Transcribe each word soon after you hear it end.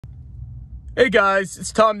Hey guys,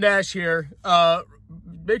 it's Tom Nash here.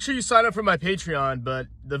 Make sure you sign up for my Patreon, but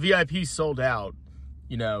the VIP sold out,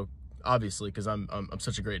 obviously, because I'm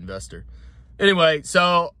such a great investor. Anyway,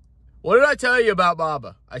 so what did I tell you about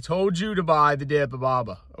Baba? I told you to buy the dip of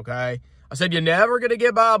Baba, okay? I said you're never going to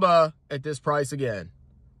get Baba at this price again.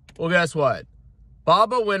 Well, guess what?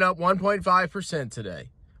 Baba went up 1.5% today.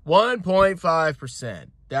 1.5%.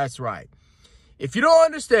 That's right. If you don't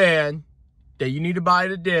understand that you need to buy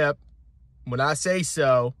the dip when I say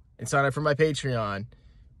so and sign up for my Patreon,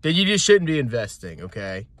 then you just shouldn't be investing,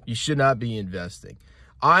 okay? You should not be investing.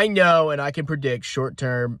 I know and I can predict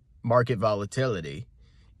short-term market volatility.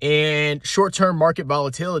 And short-term market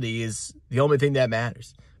volatility is the only thing that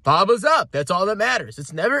matters. Baba's up. That's all that matters.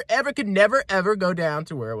 It's could never, ever go down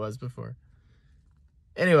to where it was before.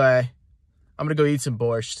 Anyway, I'm going to go eat some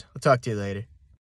borscht. I'll talk to you later.